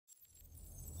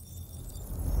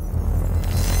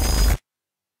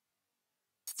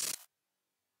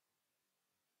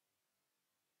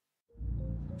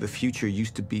The future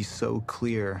used to be so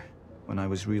clear when I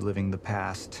was reliving the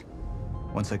past.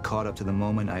 Once I caught up to the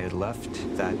moment I had left,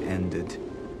 that ended.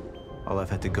 All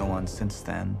I've had to go on since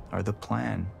then are the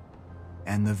plan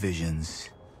and the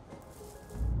visions.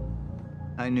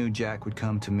 I knew Jack would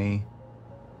come to me.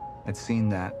 I'd seen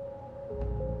that,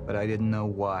 but I didn't know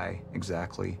why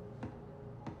exactly,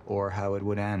 or how it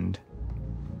would end.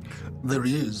 There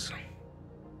he is.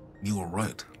 You were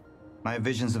right. My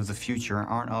visions of the future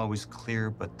aren't always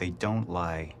clear, but they don't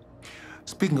lie.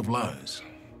 Speaking of lies,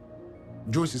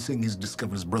 Joyce is saying he's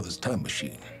discovered his brother's time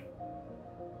machine.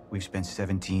 We've spent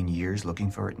 17 years looking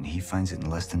for it, and he finds it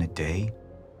in less than a day?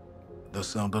 Does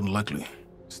sound unlikely.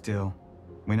 Still,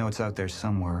 we know it's out there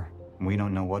somewhere, and we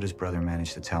don't know what his brother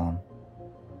managed to tell him.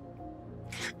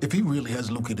 If he really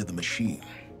has located the machine,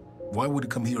 why would he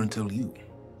come here and tell you?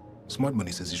 Smart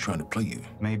Money says he's trying to play you.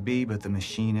 Maybe, but the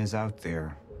machine is out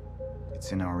there.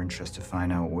 It's in our interest to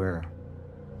find out where.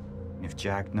 And if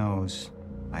Jack knows,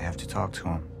 I have to talk to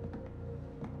him.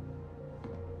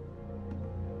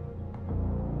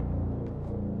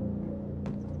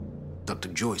 Dr.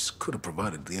 Joyce could have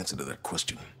provided the answer to that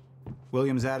question.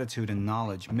 William's attitude and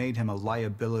knowledge made him a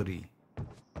liability.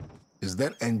 Is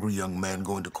that angry young man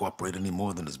going to cooperate any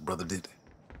more than his brother did?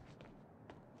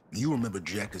 You remember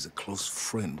Jack as a close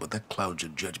friend, but that clouds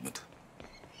your judgment.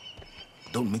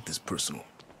 Don't make this personal.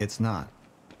 It's not.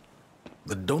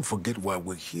 But don't forget why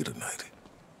we're here tonight.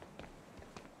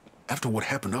 After what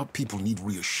happened, our people need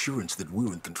reassurance that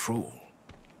we're in control.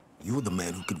 You're the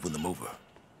man who could win them over.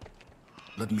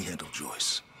 Let me handle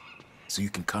Joyce, so you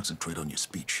can concentrate on your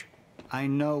speech. I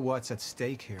know what's at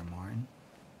stake here, Martin.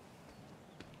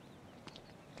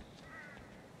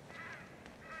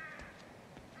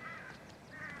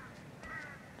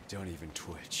 Don't even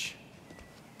twitch.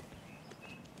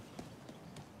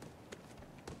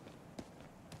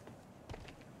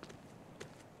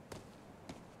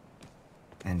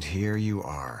 And here you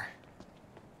are.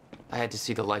 I had to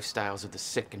see the lifestyles of the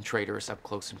sick and traitorous up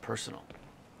close and personal.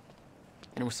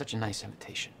 And it was such a nice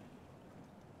invitation.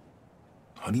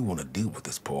 How do you want to deal with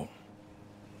this, Paul?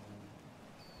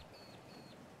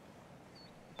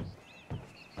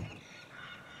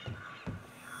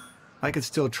 I could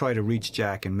still try to reach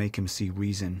Jack and make him see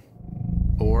reason.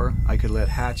 Or I could let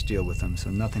Hatch deal with him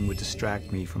so nothing would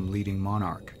distract me from leading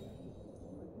Monarch.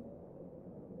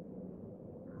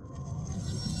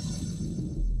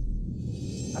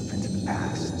 I've been to the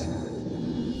past.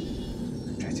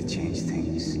 Tried to change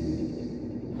things.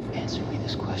 Answer me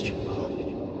this question,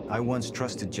 Paul. I once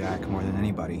trusted Jack more than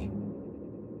anybody.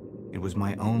 It was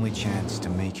my only chance to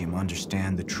make him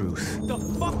understand the truth. The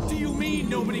fuck do you mean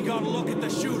nobody got a look at the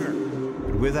shooter?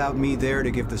 But without me there to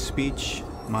give the speech,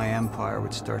 my empire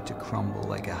would start to crumble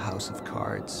like a house of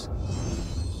cards.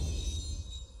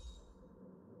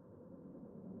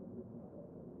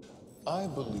 I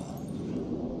believe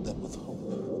that with hope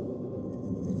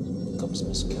comes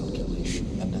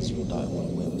miscalculation, and as you and I are well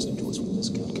aware, Mr. Joyce, with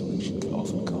miscalculation can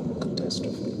often come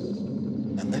catastrophe.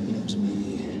 And that leaves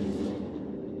me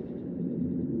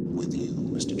with you,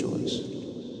 Mr. Joyce.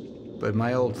 But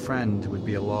my old friend would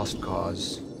be a lost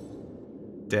cause,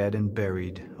 dead and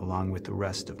buried along with the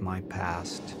rest of my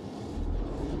past.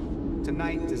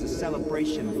 Tonight is a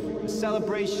celebration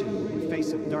in the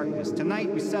face of darkness.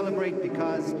 Tonight we celebrate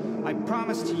because I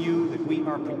promise to you that we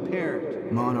are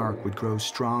prepared. Monarch would grow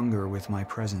stronger with my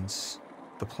presence.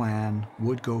 The plan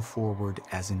would go forward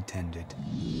as intended.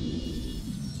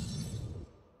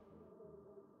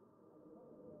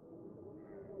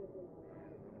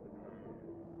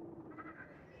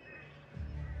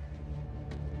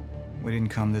 We didn't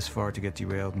come this far to get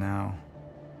derailed now.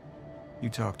 You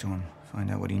talk to him,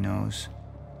 find out what he knows,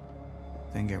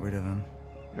 then get rid of him.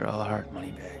 You're all heart,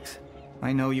 moneybags.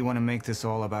 I know you want to make this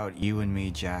all about you and me,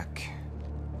 Jack.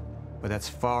 But that's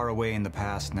far away in the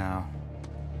past now.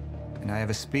 And I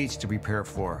have a speech to prepare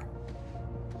for.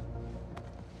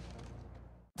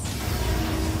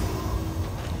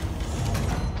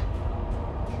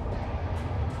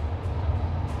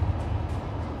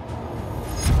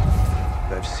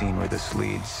 I've seen where this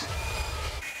leads.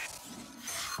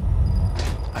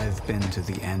 I've been to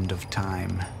the end of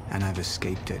time, and I've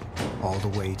escaped it, all the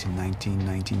way to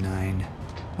 1999,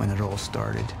 when it all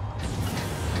started.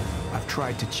 I've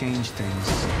tried to change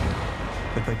things,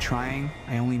 but by trying,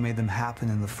 I only made them happen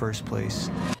in the first place.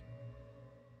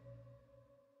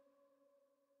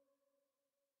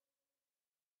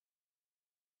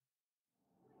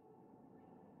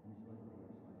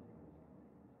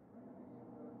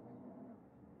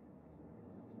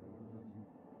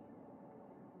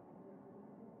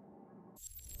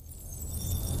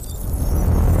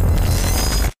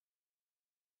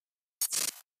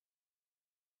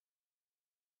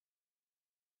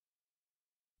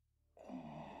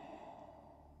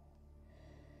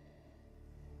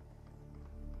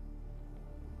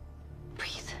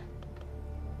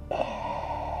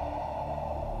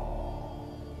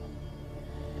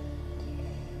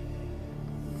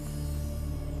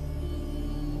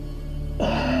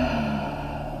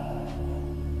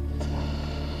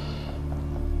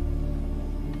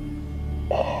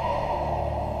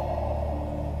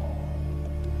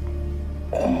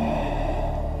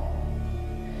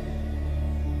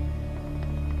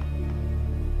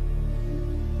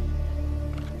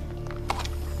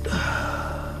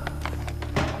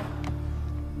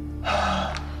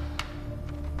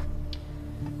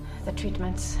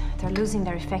 treatments. They're losing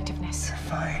their effectiveness.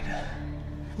 Fine.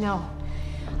 No.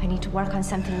 I need to work on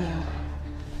something new.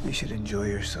 You should enjoy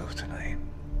yourself tonight.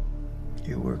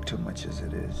 You work too much as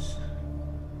it is.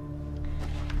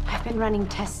 I've been running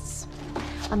tests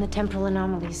on the temporal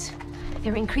anomalies.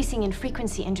 They're increasing in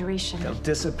frequency and duration. They'll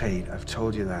dissipate, I've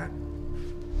told you that.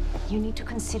 You need to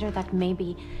consider that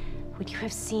maybe what you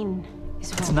have seen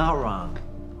is wrong. It's not wrong.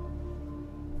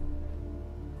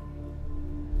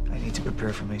 I need to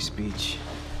prepare for my speech.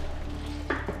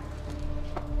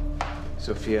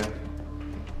 Sophia,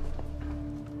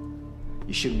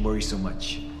 you shouldn't worry so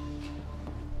much.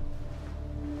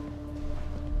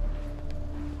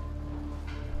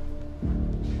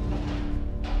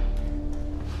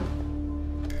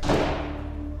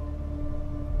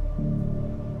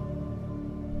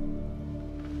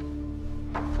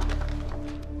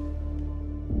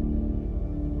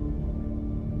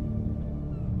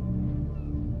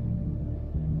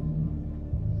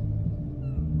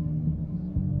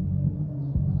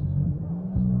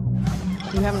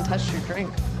 You haven't touched your drink.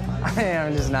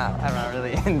 I'm not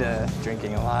really into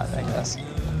drinking a lot, I guess.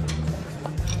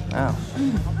 Oh.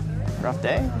 Rough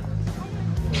day?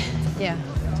 Yeah.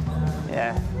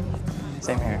 Yeah.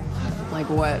 Same here. Like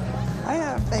what? I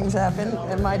have things happen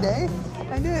in my day.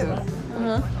 I do.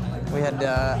 Uh-huh. I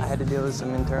had to deal with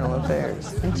some internal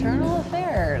affairs. Internal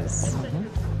affairs.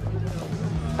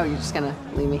 Oh, you're just gonna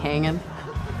leave me hanging?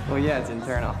 Well, yeah, it's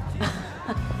internal.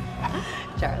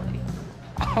 Charlie.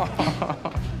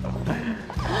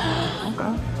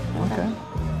 Okay.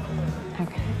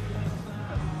 Okay.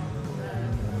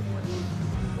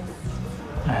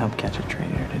 I helped catch a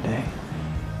traitor today.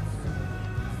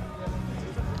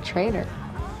 Traitor?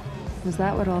 Was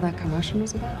that what all that commotion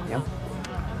was about? Yep.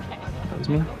 That was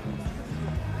me.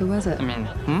 Who was it? I mean,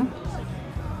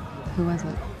 Who was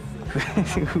it?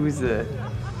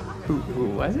 Who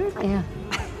was it? Yeah.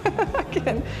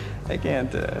 I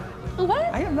can't,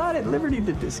 What? I am not at liberty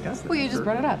to discuss this. Well, you just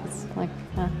brought it up. It's like,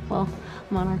 well,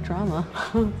 monarch drama.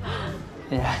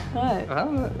 Yeah. What?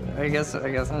 Well, I guess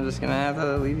I'm just gonna have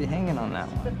to leave you hanging on that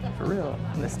one. For real,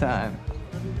 this time.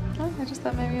 Oh, I just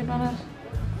thought maybe you'd want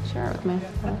to share it with me.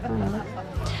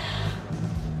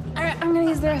 All right, I'm gonna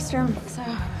use the restroom, so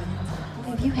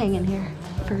I'll leave you hanging here.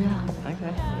 For real.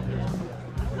 Okay.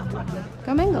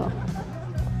 Go mingle.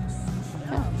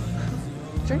 Yeah.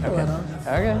 Drink a little.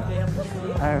 Okay.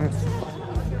 All right.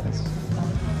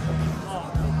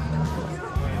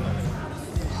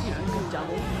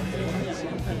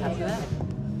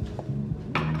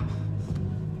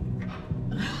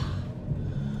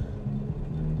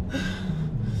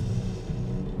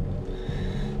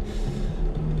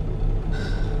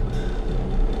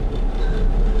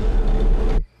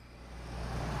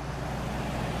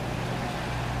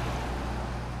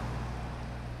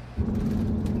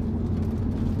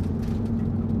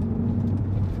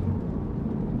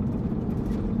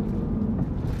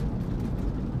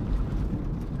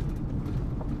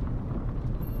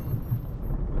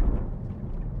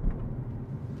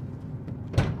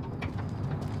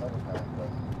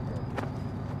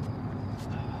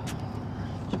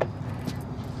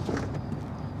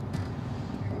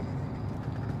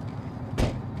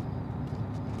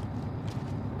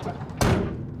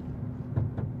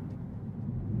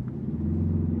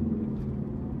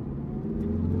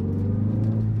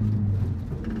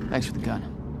 Thanks for the gun.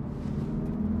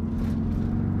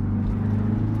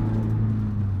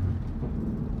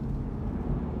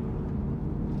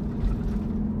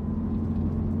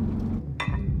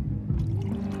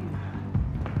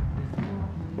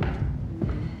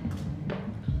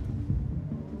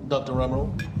 Dr.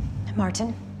 Ramro?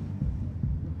 Martin,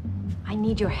 I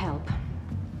need your help.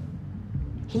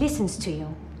 He listens to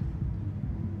you.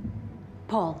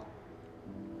 Paul,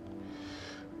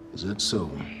 Is that so?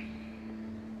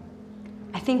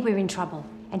 I think we're in trouble,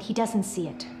 and he doesn't see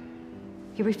it.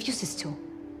 He refuses to.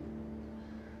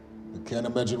 I can't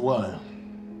imagine why.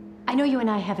 I know you and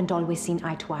I haven't always seen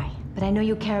eye to eye, but I know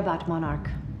you care about Monarch.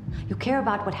 You care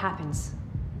about what happens.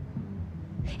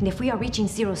 And if we are reaching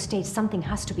zero state, something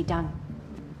has to be done.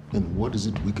 And what is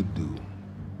it we could do?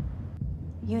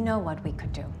 You know what we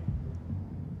could do.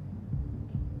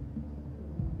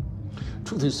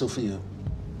 Truth is, Sophia,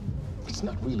 it's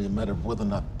not really a matter of whether or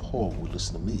not Paul will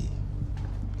listen to me.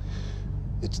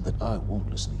 It's that I won't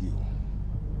listen to you.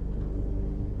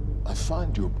 I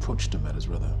find your approach to matters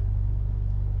rather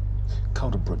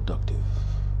counterproductive.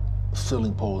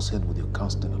 Filling Paul's head with your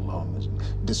constant alarmism,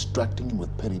 distracting him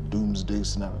with petty doomsday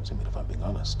scenarios. I mean, if I'm being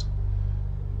honest,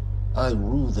 I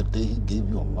rue the day he gave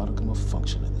you a modicum of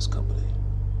function in this company.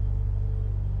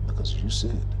 Because you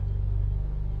said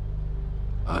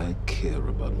I care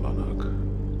about Monarch.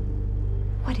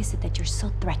 What is it that you're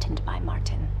so threatened by,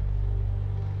 Martin?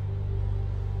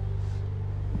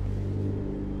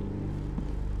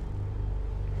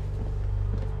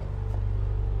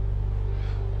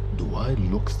 Do I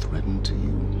look threatened to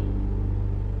you?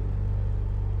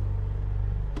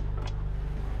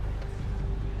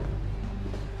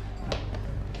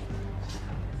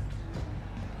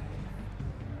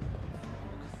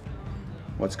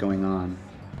 What's going on?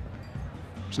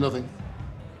 It's nothing.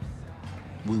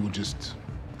 We were just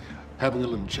having a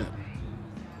little chat.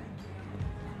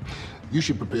 You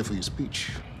should prepare for your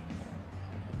speech.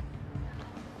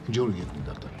 Jolly getting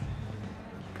that done.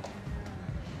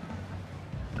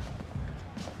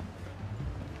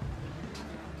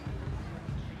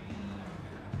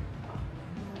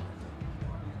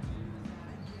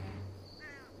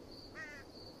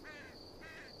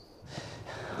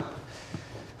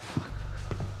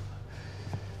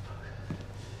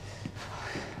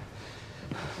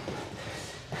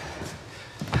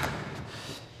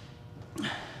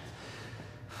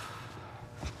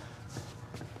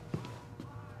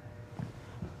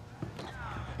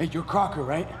 Hey, you're Crocker,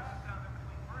 right?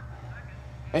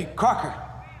 Hey, Crocker!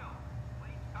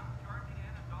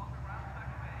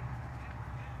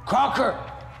 Crocker!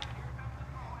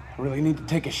 I really need to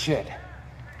take a shit.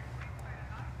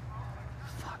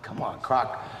 Fuck, come on,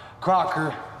 Crocker.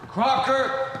 Crocker!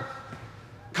 Crocker!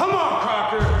 Come on,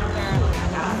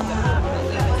 Crocker!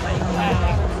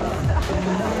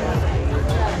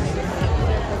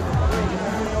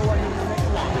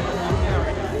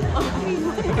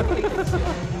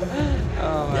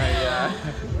 Oh my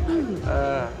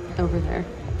god. Over there.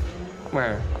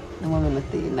 Where? The woman with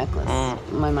the necklace.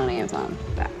 My money is on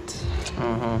that.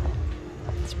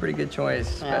 It's a pretty good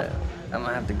choice, Yeah. but I'm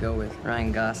gonna have to go with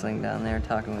Ryan Gosling down there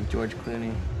talking with George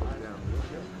Clooney.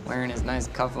 Wearing his nice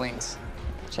cufflinks,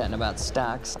 chatting about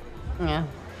stocks. Yeah.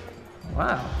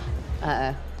 Wow.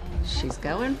 She's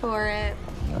going for it.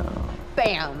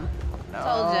 Bam.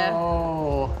 Told ya.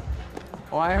 Oh.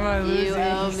 Why am I losing You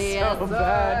owe me so a sword.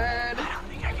 bad? I don't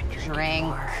think I can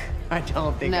drink. I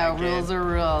don't think I No, can. rules are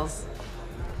rules.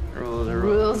 Rules are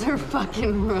rules. Rules are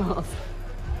fucking rules.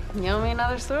 You owe me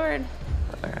another sword.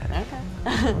 All right.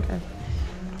 Okay. Okay.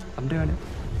 I'm doing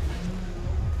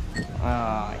it. Oh,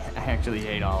 I actually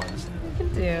hate olives. You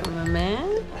can do it, my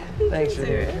man. Thanks for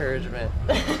the encouragement.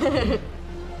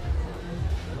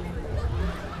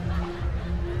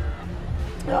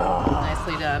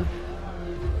 Nicely done.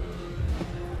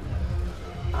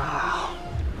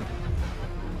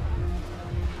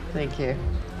 Thank you.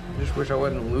 Just wish I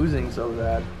wasn't losing so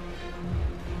bad.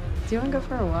 Do you want to go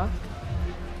for a walk?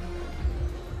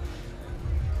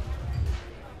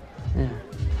 Yeah.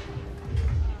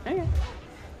 Okay.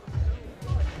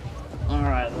 All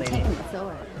right, lady. Taking the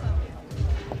sword.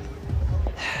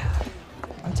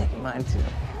 I'm taking mine too.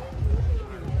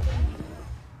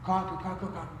 Crocker.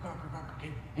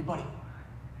 Hey, buddy.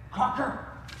 Crocker!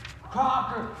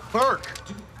 Burke!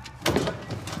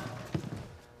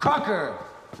 Crocker!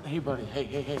 Hey, buddy.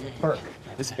 Hey. Burke,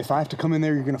 Listen, if I have to come in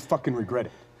there, you're gonna fucking regret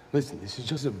it. listen, this is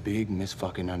just a big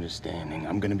misfucking understanding.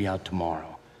 I'm gonna be out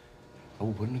tomorrow. I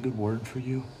will put in a good word for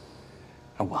you.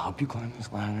 I will help you climb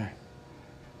this ladder.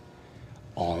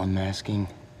 All I'm asking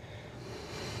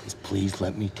is please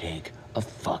let me take a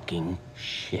fucking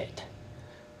shit.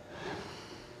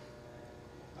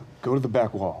 Go to the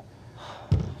back wall.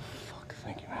 Fuck,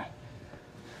 thank you, man.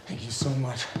 Thank you so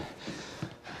much.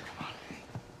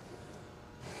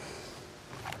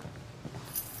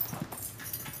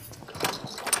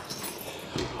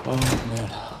 Oh, man.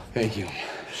 Thank you.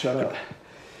 Shut up.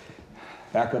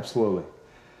 Back up slowly.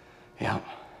 Yeah.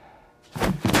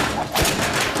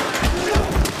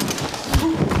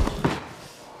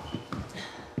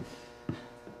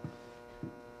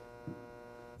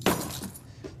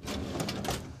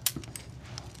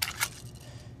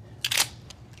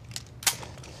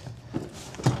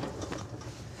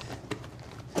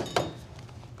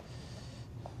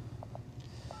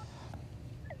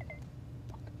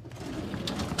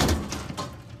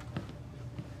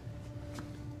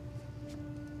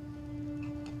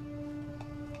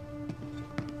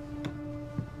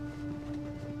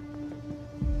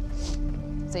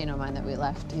 So you don't mind that we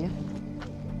left, do you?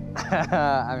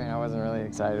 I mean, I wasn't really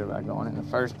excited about going in the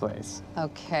first place.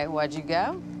 Okay, why'd you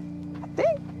go? I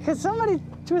think because somebody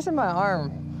twisted my arm.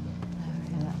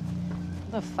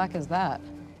 What the fuck is that?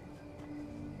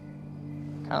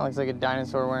 Kind of looks like a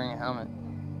dinosaur wearing a helmet.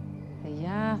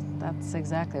 Yeah, that's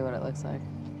exactly what it looks like.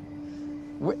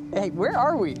 Hey, where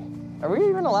are we? Are we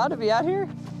even allowed to be out here?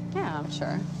 Yeah, I'm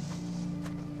sure.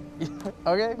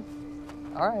 Okay.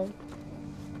 All right.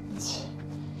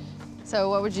 So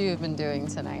what would you have been doing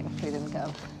tonight if we didn't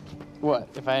go? What,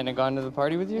 if I hadn't gone to the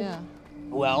party with you? Yeah.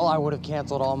 Well, I would have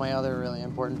canceled all my other really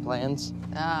important plans.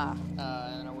 Ah.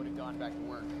 And I would have gone back to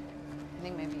work. I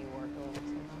think maybe you work a little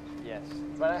too much. Yes.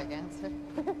 But big answer.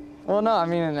 Well, no, I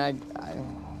mean,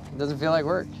 it doesn't feel like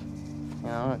work. You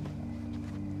know,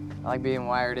 I like being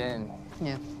wired in.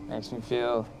 Yeah. Makes me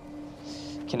feel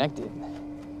connected.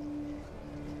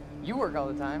 You work all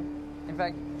the time. In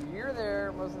fact, you're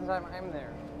there most of the time I'm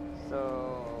there.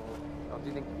 So, don't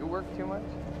you think you work too much?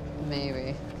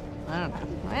 Maybe. I don't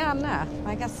know. Yeah, no.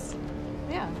 I guess,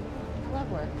 yeah. I love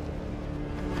work.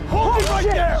 Hold it right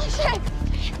there! Shit!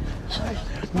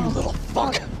 You little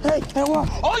fuck! Hey, what?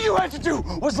 All you had to do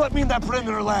was let me in that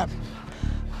perimeter lab.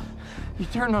 You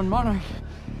turned on Monarch.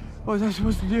 What was I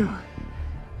supposed to do?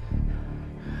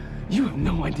 You have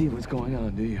no idea what's going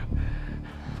on, do you?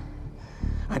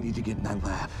 I need to get in that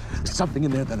lab. There's something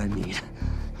in there that I need.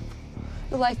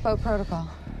 The lifeboat protocol.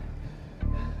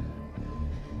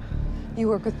 You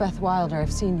work with Beth Wilder. I've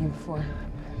seen you before.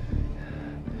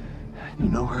 You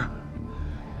know her?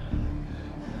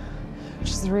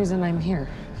 Which is the reason I'm here.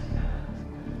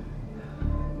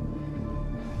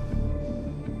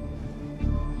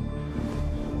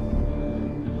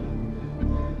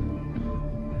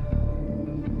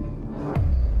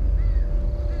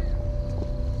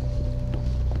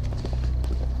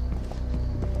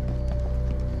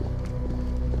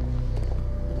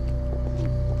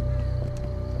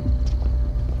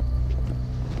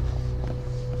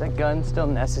 Is that gun still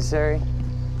necessary?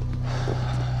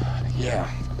 Yeah.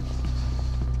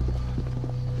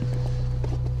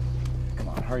 Come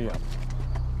on, hurry up.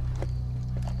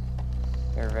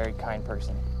 You're a very kind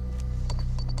person.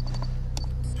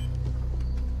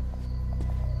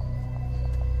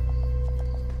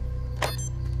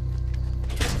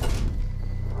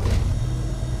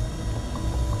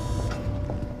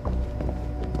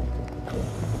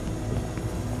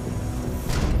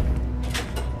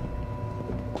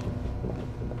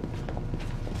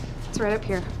 It's right up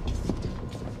here.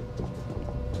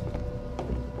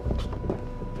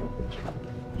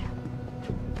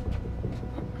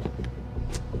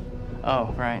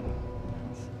 Oh, right.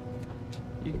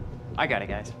 I got it,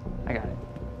 guys. I got it.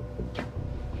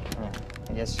 Yeah,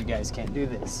 I guess you guys can't do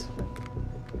this.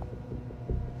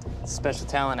 It's a special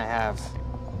talent I have.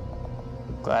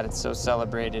 Glad it's so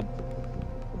celebrated.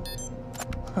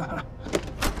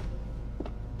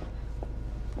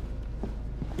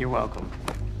 You're welcome.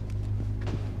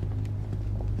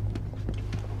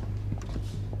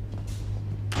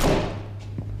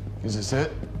 Is this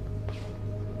it?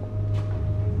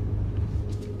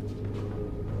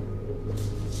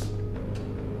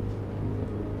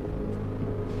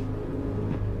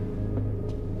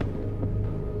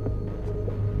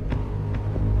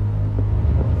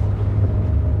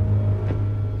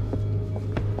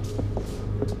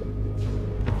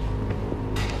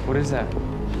 What is that?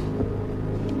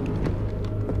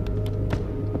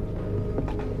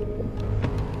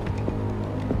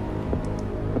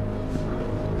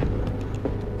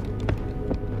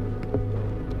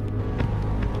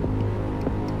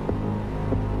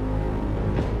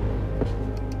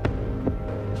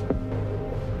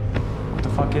 What the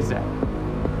fuck is that?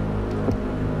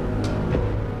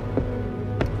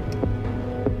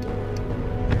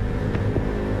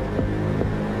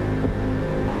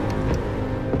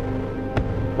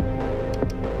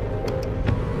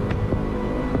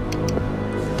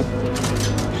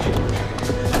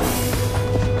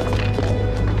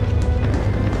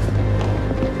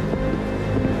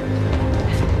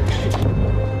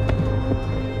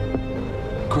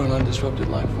 Disrupted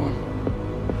life form.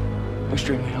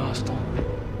 Extremely hostile.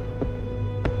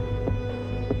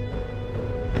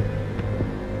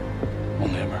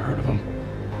 Only ever heard of him.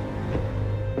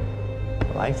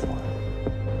 Life form.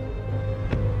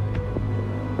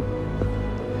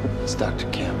 It's Dr.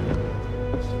 Kim.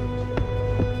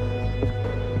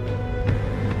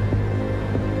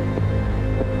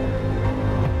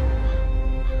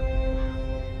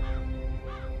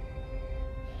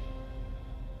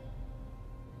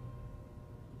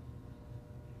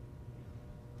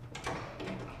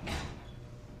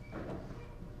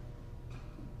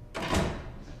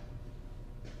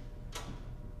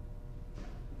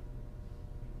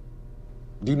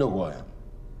 Do you know who I am?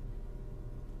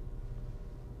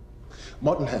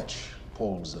 Martin Hatch,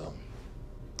 Paul's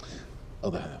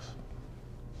other half.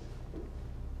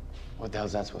 What the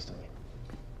hell's that supposed to mean?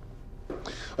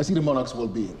 I see the monarch's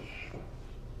well-being.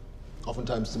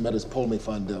 Oftentimes, some matters Paul may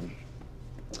find,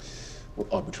 well,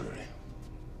 arbitrary.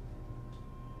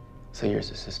 So you're his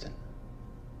assistant?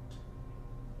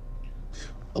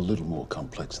 A little more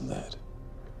complex than that.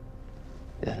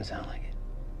 It doesn't sound like it.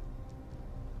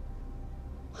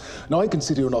 Now, I can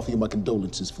sit here and offer you my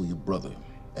condolences for your brother,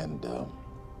 and,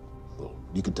 well,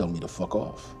 you can tell me to fuck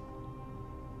off.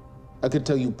 I could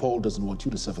tell you Paul doesn't want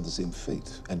you to suffer the same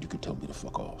fate, and you could tell me to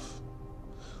fuck off.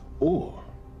 Or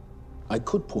I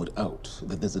could point out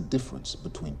that there's a difference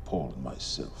between Paul and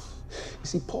myself. You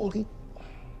see, Paul, he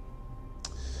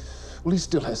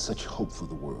still has such hope for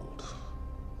the world,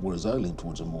 whereas I lean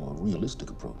towards a more realistic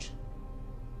approach.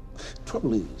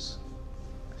 Trouble is,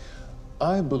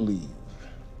 I believe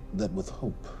that with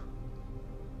hope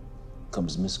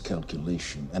comes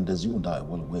miscalculation, and as you and I are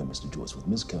well aware, Mr. Joyce, with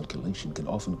miscalculation can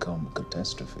often come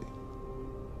catastrophe.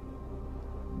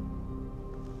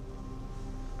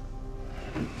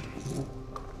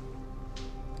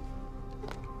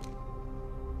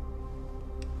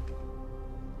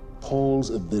 Paul's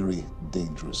a very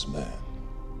dangerous man,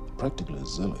 practically a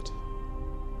zealot,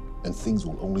 and things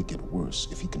will only get worse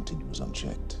if he continues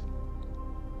unchecked.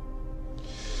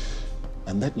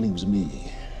 And that leaves me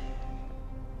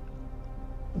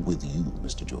with you,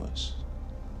 Mr. Joyce.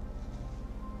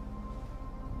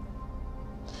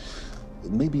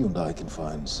 Maybe you and I can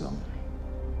find some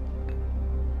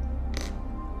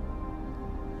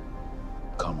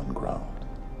common ground.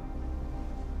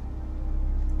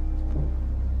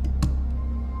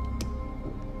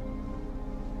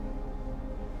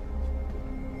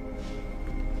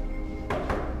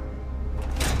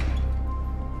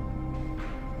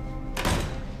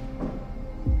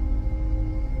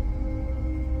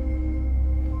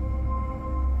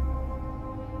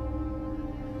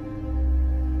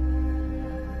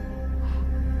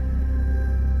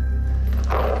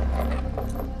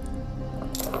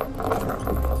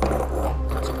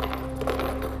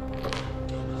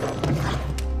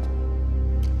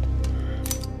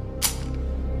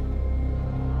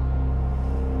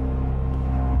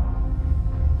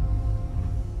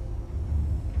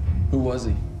 Who was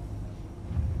he?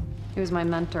 He was my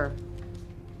mentor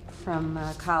from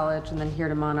college and then here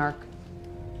to Monarch.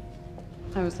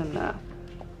 I was in a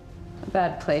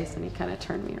bad place and he kind of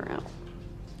turned me around.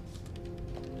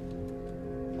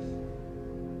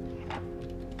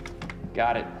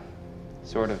 Got it.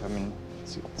 Sort of. I mean,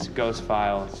 it's a ghost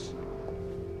file. It's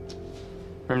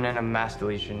remnant of mass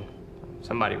deletion.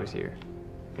 Somebody was here.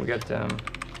 We got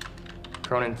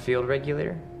Cronin field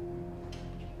regulator.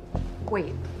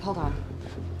 Wait, hold on.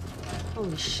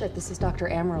 Holy shit, this is Dr.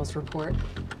 Amaril's report.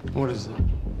 What is it?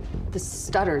 The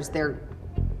stutters, they're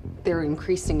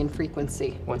increasing in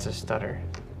frequency. What's a stutter?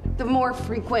 The more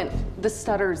frequent the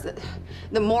stutters,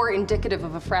 the more indicative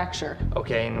of a fracture.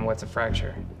 Okay, and what's a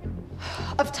fracture?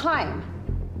 Of time.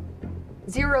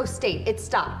 Zero state, it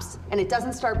stops, and it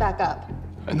doesn't start back up.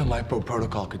 And the LiPo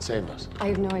protocol could save us. I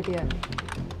have no idea.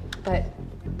 But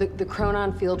the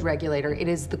Cronon field regulator, it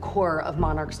is the core of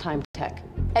Monarch's time tech.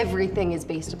 Everything is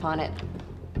based upon it.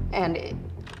 And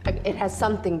it has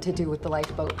something to do with the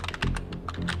lifeboat.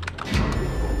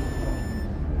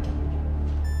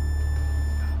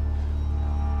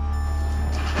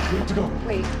 We have to go.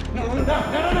 Wait. No.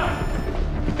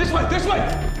 This way.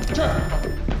 Turn.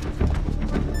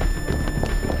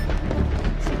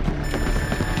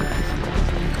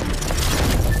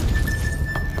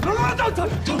 No,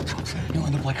 don't. You'll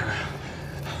end up like her.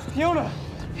 Fiona!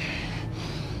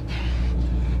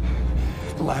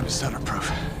 The lab is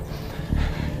stutter-proof.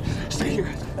 Stay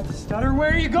here. That's a stutter?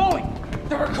 Where are you going?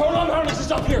 There are Cronon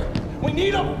harnesses up here. We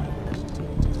need them.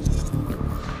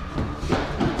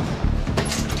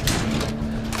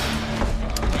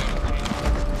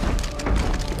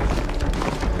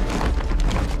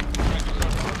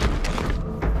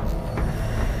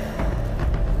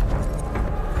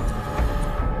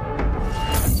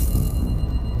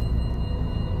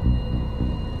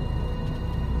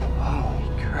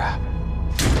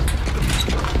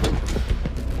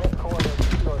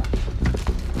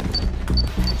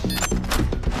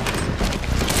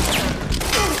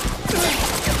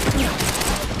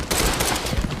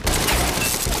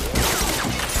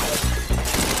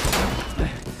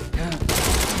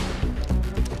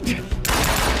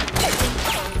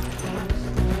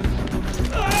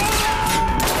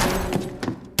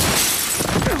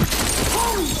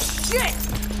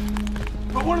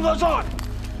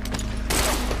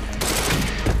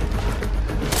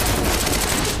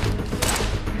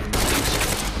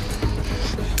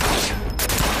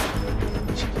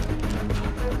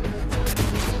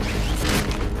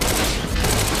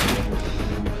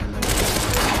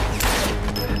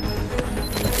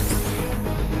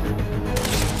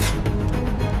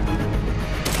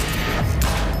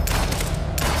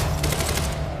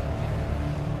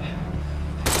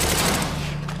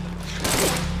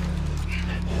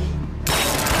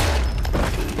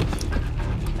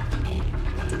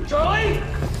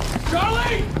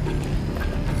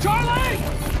 Charlie!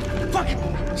 Fuck!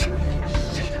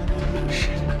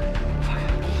 Shit.